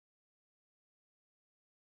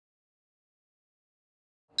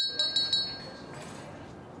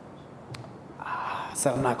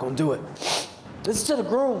said I'm not gonna do it. This is to the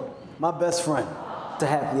groom, my best friend, to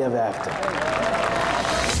happily ever after.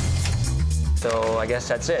 So I guess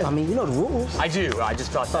that's it. I mean, you know the rules. I do. I just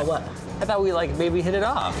thought that. What? I thought we like maybe hit it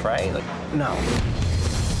off, right? Like, no.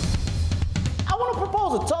 I want to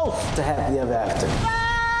propose a toast to happily ever after.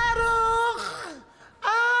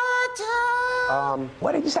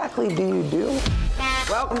 What exactly do you do?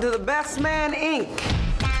 Welcome to the Best Man, Inc.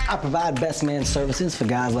 I provide best man services for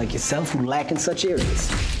guys like yourself who lack in such areas.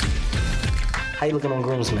 How you looking on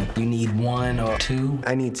groomsmen? You need 1 or 2?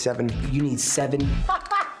 I need 7. You need 7?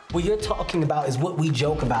 What you're talking about is what we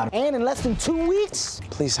joke about. And in less than 2 weeks?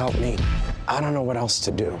 Please help me. I don't know what else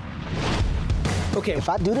to do. Okay, if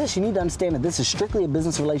I do this, you need to understand that this is strictly a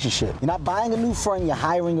business relationship. You're not buying a new friend, you're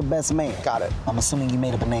hiring a best man. Got it. I'm assuming you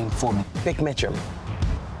made up a name for me. Big Mitchum.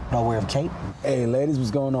 No wear of cape? Hey, ladies,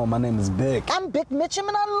 what's going on? My name is Big. I'm Big Mitchum,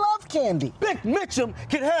 and I love candy. Big Mitchum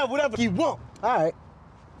can have whatever he want. All right.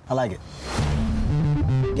 I like it.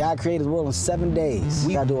 God created the world in 7 days.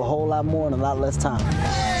 We gotta do a whole lot more in a lot less time.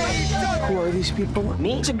 Who are these people?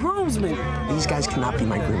 Me? It's a groomsman. These guys cannot be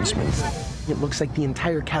my groomsmen. It looks like the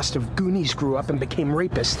entire cast of Goonies grew up and became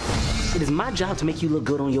rapists. It is my job to make you look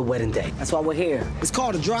good on your wedding day. That's why we're here. It's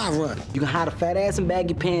called a drive run. You can hide a fat ass and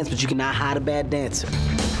baggy pants, but you cannot hide a bad dancer.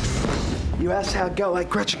 You asked how a girl like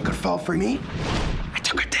Gretchen could fall for me? I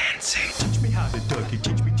took her dancing. Teach me how to duck it,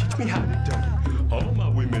 teach me how to duck it. All my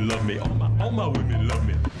women love me, all my women love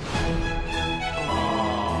me.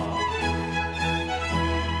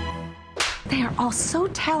 They are all so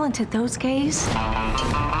talented, those gays.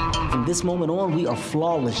 From this moment on, we are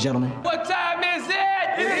flawless, gentlemen. What time is it?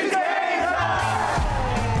 It's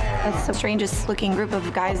That's the strangest looking group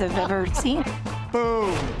of guys I've ever seen.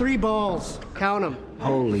 Boom. 3 balls. Count them.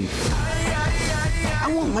 Holy.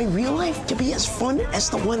 I want my real life to be as fun as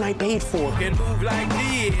the one I paid for.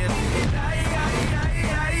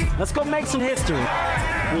 Let's go make some history.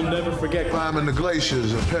 We'll never forget climbing the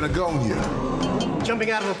glaciers of Patagonia. Jumping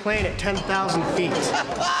out of a plane at 10,000 feet.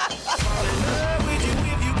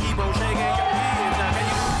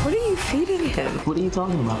 What are you feeding him? What are you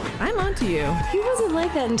talking about? I'm onto you. He wasn't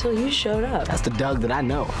like that until you showed up. That's the Doug that I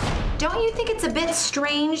know. Don't you think it's a bit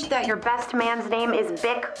strange that your best man's name is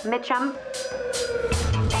Big Mitchum?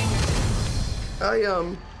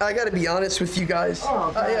 I gotta be honest with you guys.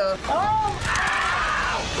 Oh,